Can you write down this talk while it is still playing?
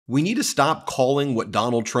We need to stop calling what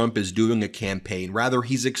Donald Trump is doing a campaign. Rather,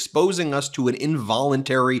 he's exposing us to an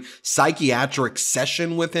involuntary psychiatric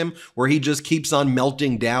session with him where he just keeps on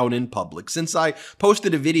melting down in public. Since I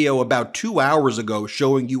posted a video about 2 hours ago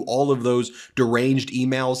showing you all of those deranged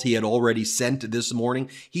emails he had already sent this morning,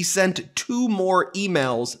 he sent 2 more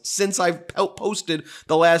emails since I've posted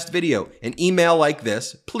the last video. An email like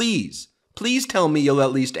this: Please tell me you'll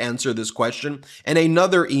at least answer this question. And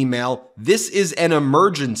another email: this is an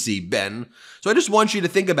emergency, Ben. So I just want you to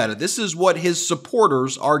think about it. This is what his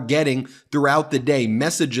supporters are getting throughout the day,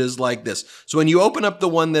 messages like this. So when you open up the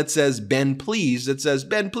one that says, Ben, please, it says,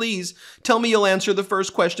 Ben, please, tell me you'll answer the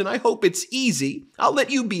first question. I hope it's easy. I'll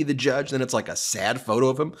let you be the judge. Then it's like a sad photo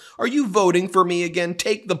of him. Are you voting for me again?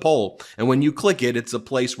 Take the poll. And when you click it, it's a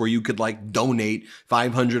place where you could like donate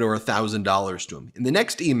 $500 or $1,000 to him. In the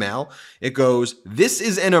next email, it goes, this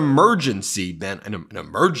is an emergency, Ben. An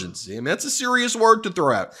emergency? I mean, that's a serious word to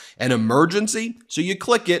throw out. An emergency? So you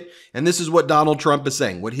click it, and this is what Donald Trump is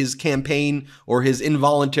saying, what his campaign or his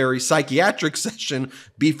involuntary psychiatric session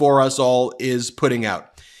before us all is putting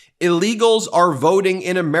out. Illegals are voting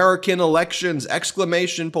in American elections! !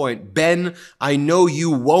 Ben, I know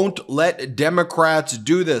you won't let Democrats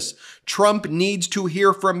do this. Trump needs to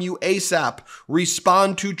hear from you ASAP.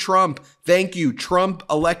 Respond to Trump. Thank you, Trump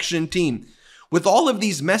election team. With all of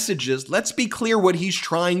these messages, let's be clear what he's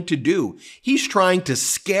trying to do. He's trying to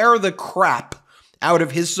scare the crap out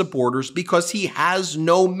of his supporters because he has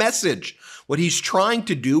no message. What he's trying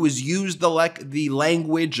to do is use the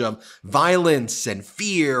language of violence and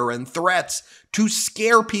fear and threats to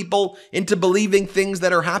scare people into believing things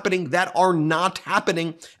that are happening that are not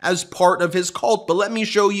happening as part of his cult. But let me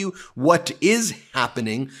show you what is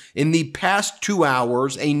happening. In the past 2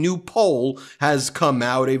 hours, a new poll has come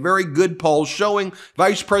out, a very good poll showing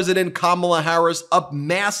Vice President Kamala Harris up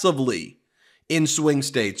massively in swing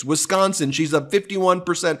states. Wisconsin, she's up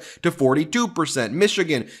 51% to 42%.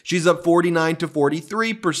 Michigan, she's up 49 to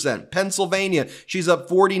 43%. Pennsylvania, she's up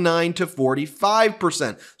 49 to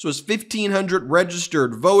 45%. So it's 1,500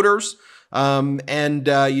 registered voters.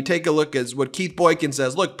 You take a look at what Keith Boykin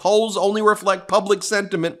says. Look, polls only reflect public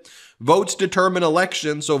sentiment. Votes determine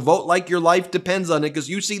elections, so vote like your life depends on it, because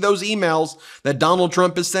you see those emails that Donald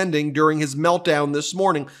Trump is sending during his meltdown this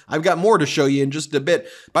morning. I've got more to show you in just a bit.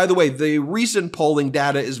 By the way, the recent polling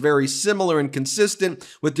data is very similar and consistent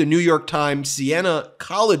with the New York Times Siena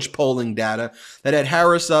College polling data that had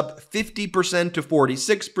Harris up 50% to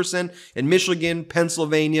 46% in Michigan,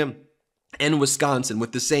 Pennsylvania, and Wisconsin,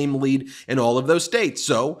 with the same lead in all of those states.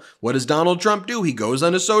 So what does Donald Trump do? He goes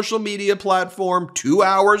on a social media platform 2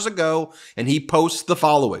 hours ago and he posts the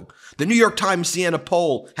following. The New York Times Siena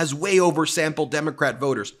poll has way oversampled Democrat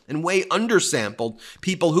voters and way undersampled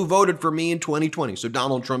people who voted for me in 2020. So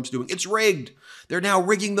Donald Trump's doing, it's rigged. They're now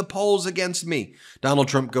rigging the polls against me. Donald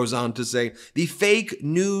Trump goes on to say, the fake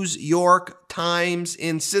New York Times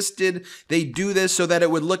insisted they do this so that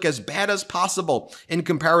it would look as bad as possible in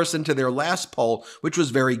comparison to their last poll, which was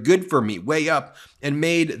very good for me, way up, and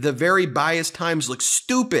made the very biased Times look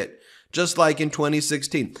stupid. Just like in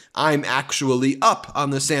 2016, I'm actually up on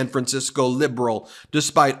the San Francisco Liberal,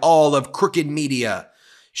 despite all of crooked media.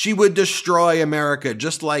 She would destroy America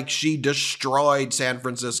just like she destroyed San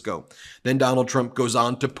Francisco. Then Donald Trump goes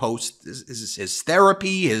on to post his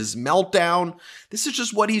therapy, his meltdown. This is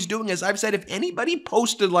just what he's doing. As I've said, if anybody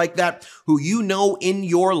posted like that who you know in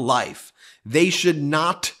your life, they should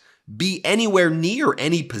not be anywhere near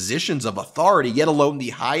any positions of authority, yet alone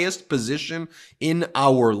the highest position in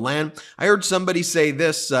our land. I heard somebody say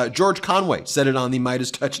this, George Conway said it on the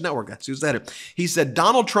MeidasTouch network. That's who said it. He said,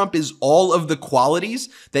 Donald Trump is all of the qualities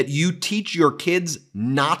that you teach your kids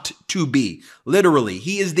not to be. Literally,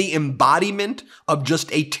 he is the embodiment of just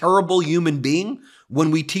a terrible human being.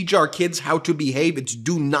 When we teach our kids how to behave, it's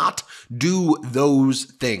do not do those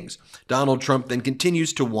things. Donald Trump then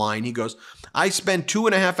continues to whine. He goes, I spent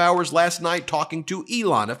 2.5 hours last night talking to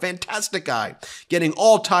Elon, a fantastic guy, getting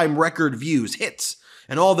all-time record views, hits.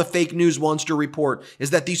 And all the fake news wants to report is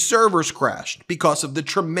that the servers crashed because of the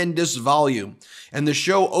tremendous volume. And the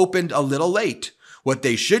show opened a little late. What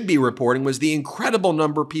they should be reporting was the incredible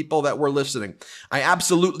number of people that were listening. I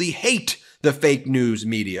absolutely hate the fake news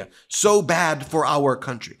media. So bad for our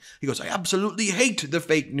country. He goes, I absolutely hate the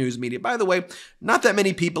fake news media. By the way, not that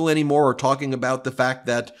many people anymore are talking about the fact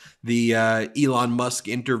that the Elon Musk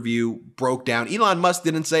interview broke down. Elon Musk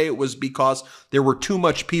didn't say it was because there were too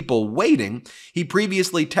much people waiting. He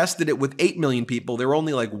previously tested it with 8 million people. There were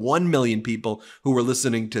only like 1 million people who were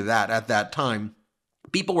listening to that at that time.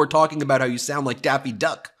 People were talking about how you sound like Daffy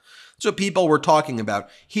Duck. That's what people were talking about.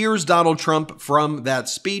 Here's Donald Trump from that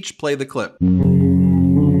speech. Play the clip.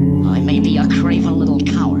 craven little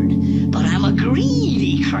coward, but I'm a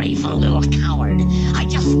greedy craven little coward. I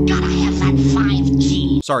just gotta have that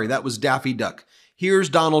 5G. Sorry, that was Daffy Duck. Here's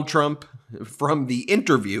Donald Trump from the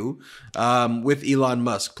interview with Elon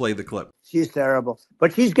Musk. Play the clip. She's terrible,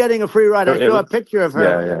 but she's getting a free ride. I saw a picture of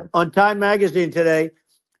her on Time Magazine today.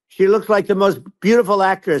 She looks like the most beautiful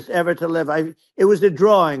actress ever to live. It was a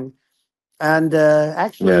drawing, and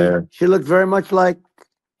actually, she looked very much like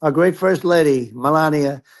our great First Lady,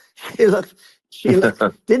 Melania. She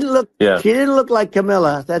didn't look like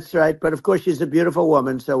Camilla. That's right. But of course, she's a beautiful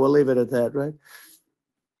woman, so we'll leave it at that, right?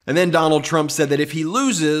 And then Donald Trump said that if he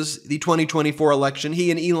loses the 2024 election, he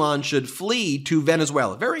and Elon should flee to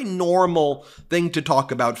Venezuela. Very normal thing to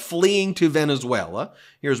talk about, fleeing to Venezuela.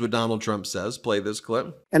 Here's what Donald Trump says. Play this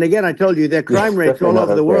clip. And again, I told you their crime rates all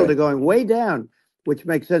over the world are going way down, which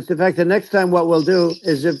makes sense. In fact, the next time what we'll do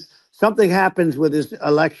is if something happens with this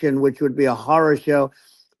election, which would be a horror show,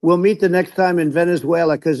 we'll meet the next time in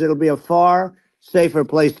Venezuela because it'll be a far safer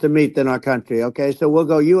place to meet than our country. Okay, so we'll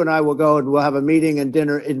go, you and I will go and we'll have a meeting and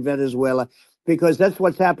dinner in Venezuela because that's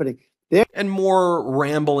what's happening. And more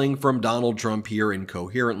rambling from Donald Trump here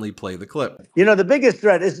incoherently. Play the clip. You know, the biggest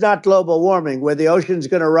threat is not global warming, where the ocean's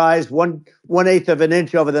going to rise 1/8 of an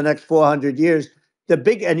inch over the next 400 years.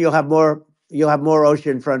 And you'll have more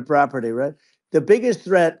oceanfront property, right? The biggest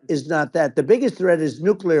threat is not that. The biggest threat is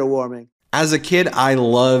nuclear warming. As a kid, I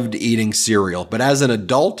loved eating cereal, but as an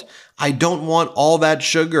adult, I don't want all that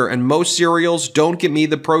sugar, and most cereals don't give me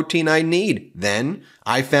the protein I need. Then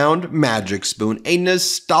I found Magic Spoon, a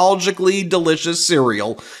nostalgically delicious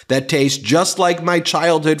cereal that tastes just like my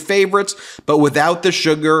childhood favorites, but without the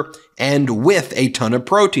sugar and with a ton of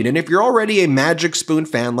protein. And if you're already a Magic Spoon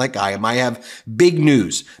fan like I am, I have big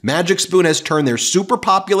news. Magic Spoon has turned their super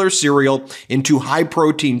popular cereal into high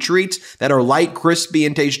protein treats that are light, crispy,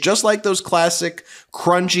 and taste just like those classic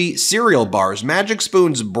crunchy cereal bars. Magic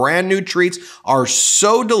Spoon's brand new treats are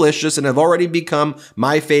so delicious and have already become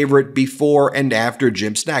my favorite before and after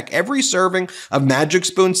gym snack. Every serving of Magic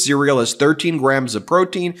Spoon cereal has 13 grams of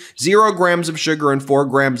protein, 0 grams of sugar, and 4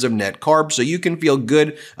 grams of net carbs, so you can feel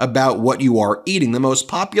good about what you are eating. The most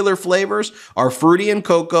popular flavors are fruity and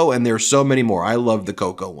cocoa, and there's so many more. I love the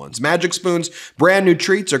cocoa ones. Magic Spoon's brand new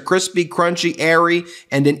treats are crispy, crunchy, airy,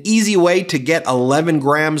 and an easy way to get 11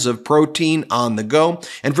 grams of protein on the go.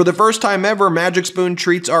 And for the first time ever, Magic Spoon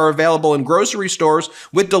treats are available in grocery stores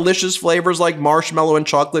with delicious flavors like marshmallow and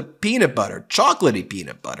chocolate peanut butter, chocolatey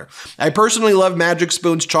peanut butter. I personally love Magic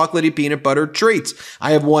Spoon's chocolatey peanut butter treats.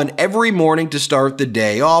 I have one every morning to start the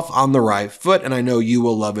day off on the right foot, and I know you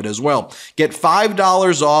will love it as well. Get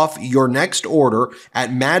 $5 off your next order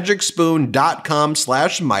at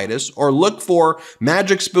magicspoon.com/Meidas or look for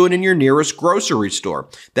Magic Spoon in your nearest grocery store.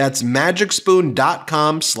 That's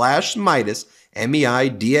magicspoon.com/Meidas,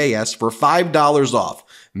 MEIDAS, for $5 off.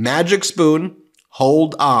 Magic Spoon,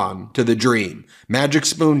 hold on to the dream.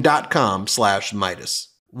 magicspoon.com/Meidas.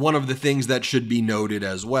 One of the things that should be noted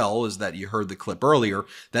as well is that you heard the clip earlier,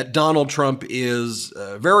 that Donald Trump is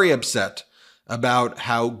very upset about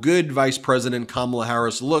how good Vice President Kamala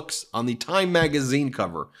Harris looks on the Time magazine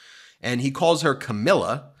cover. And he calls her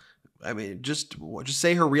Camilla. I mean, just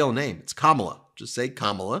say her real name. It's Kamala. Just say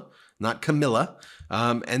Kamala, not Camilla.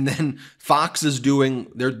 And then Fox is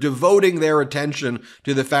they're devoting their attention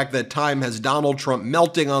to the fact that Time has Donald Trump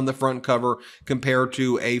melting on the front cover compared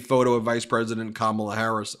to a photo of Vice President Kamala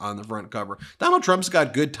Harris on the front cover. Donald Trump's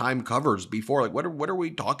got good Time covers before. Like, what are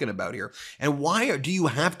we talking about here? And why do you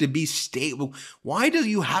have to be stable? Why do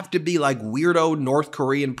you have to be like weirdo North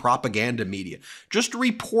Korean propaganda media? Just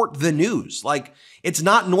report the news. Like, it's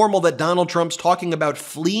not normal that Donald Trump's talking about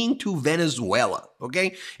fleeing to Venezuela,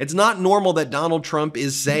 okay? It's not normal that Donald Trump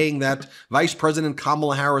is saying that Vice President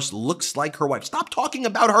Kamala Harris looks like her wife. Stop talking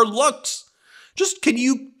about her looks. Just, can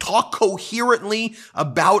you talk coherently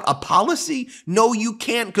about a policy? No, you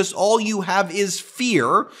can't, because all you have is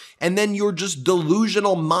fear, and then your just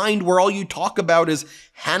delusional mind where all you talk about is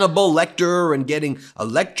Hannibal Lecter and getting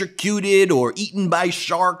electrocuted or eaten by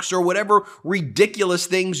sharks or whatever ridiculous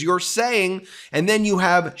things you're saying. And then you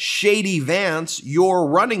have Shady Vance, your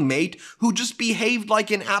running mate, who just behaved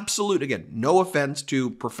like an absolute, again, no offense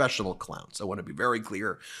to professional clowns, I want to be very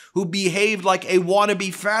clear, who behaved like a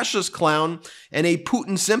wannabe fascist clown and a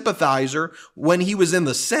Putin sympathizer when he was in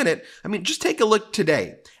the Senate. I mean, just take a look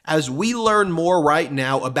today. As we learn more right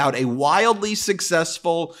now about a wildly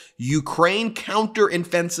successful Ukraine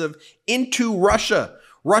counteroffensive into Russia.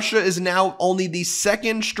 Russia is now only the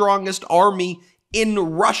second strongest army in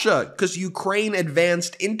Russia because Ukraine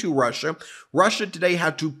advanced into Russia. Russia today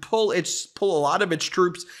had to pull a lot of its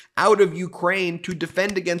troops out of Ukraine to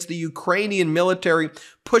defend against the Ukrainian military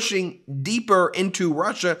pushing deeper into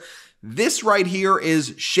Russia. This right here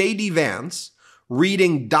is Shady Vance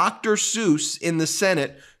reading Dr. Seuss in the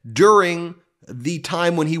Senate during the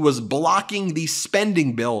time when he was blocking the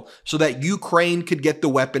spending bill so that Ukraine could get the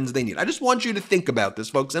weapons they need. I just want you to think about this,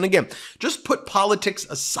 folks. And again, just put politics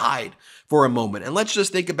aside for a moment and let's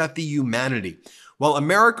just think about the humanity. While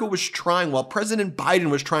President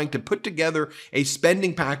Biden was trying to put together a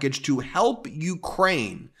spending package to help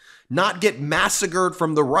Ukraine not get massacred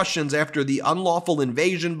from the Russians after the unlawful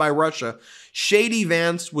invasion by Russia, Shady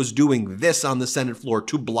Vance was doing this on the Senate floor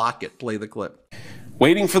to block it. Play the clip.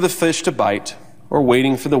 Waiting for the fish to bite, or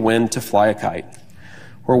waiting for the wind to fly a kite,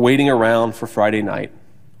 or waiting around for Friday night,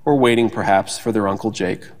 or waiting perhaps for their Uncle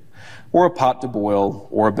Jake, or a pot to boil,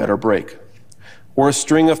 or a better break, or a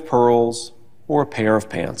string of pearls, or a pair of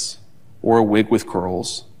pants, or a wig with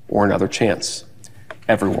curls, or another chance.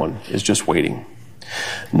 Everyone is just waiting.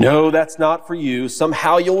 No, that's not for you.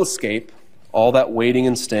 Somehow you'll escape. All that waiting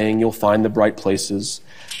and staying, you'll find the bright places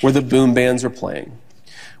where the boom bands are playing.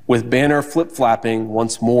 With banner flip-flapping,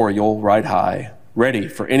 once more you'll ride high, ready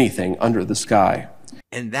for anything under the sky.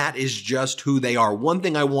 And that is just who they are. One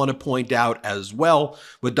thing I want to point out as well,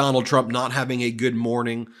 with Donald Trump not having a good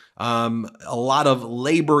morning, a lot of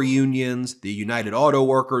labor unions, the United Auto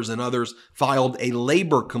Workers and others, filed a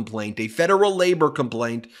labor complaint, a federal labor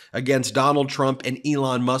complaint against Donald Trump and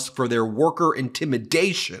Elon Musk for their worker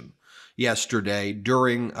intimidation yesterday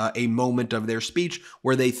during a moment of their speech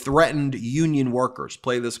where they threatened union workers.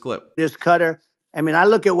 Play this clip. This Cutter, I mean, I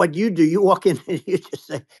look at what you do. You walk in and you just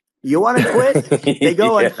say, you want to quit? They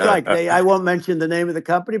go on strike. I won't mention the name of the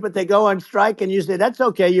company, but they go on strike and you say, that's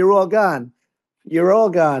okay. You're all gone. You're all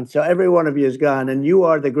gone. So every one of you is gone and you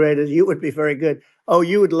are the greatest. You would be very good. Oh,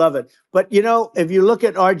 you would love it. But, you know, if you look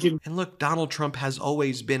at Argentina. And look, Donald Trump has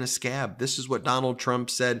always been a scab. This is what Donald Trump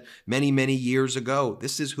said many, many years ago.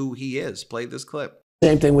 This is who he is. Play this clip.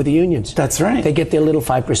 Same thing with the unions. That's right. They get their little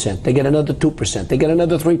 5%. They get another 2%. They get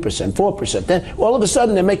another 3%, 4%. Then all of a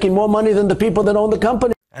sudden they're making more money than the people that own the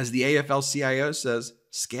company. As the AFL-CIO says,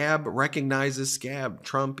 scab recognizes scab.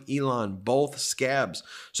 Trump, Elon, both scabs.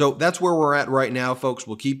 So that's where we're at right now, folks.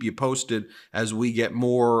 We'll keep you posted as we get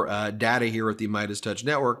more data here at the MeidasTouch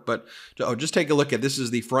Network. But just take a look at this.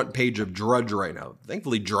 Is the front page of Drudge right now.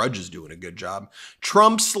 Thankfully, Drudge is doing a good job.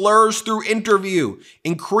 Trump slurs through interview.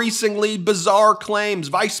 Increasingly bizarre claims.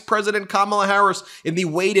 Vice President Kamala Harris, in the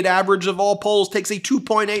weighted average of all polls, takes a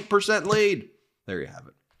 2.8% lead. There you have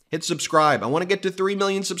it. Hit subscribe. I want to get to 3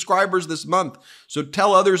 million subscribers this month. So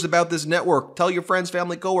tell others about this network. Tell your friends,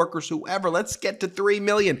 family, coworkers, whoever. Let's get to 3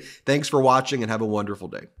 million. Thanks for watching and have a wonderful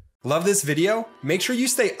day. Love this video? Make sure you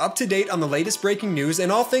stay up to date on the latest breaking news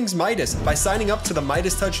and all things Meidas by signing up to the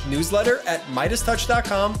MeidasTouch newsletter at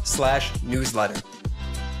MeidasTouch.com/newsletter.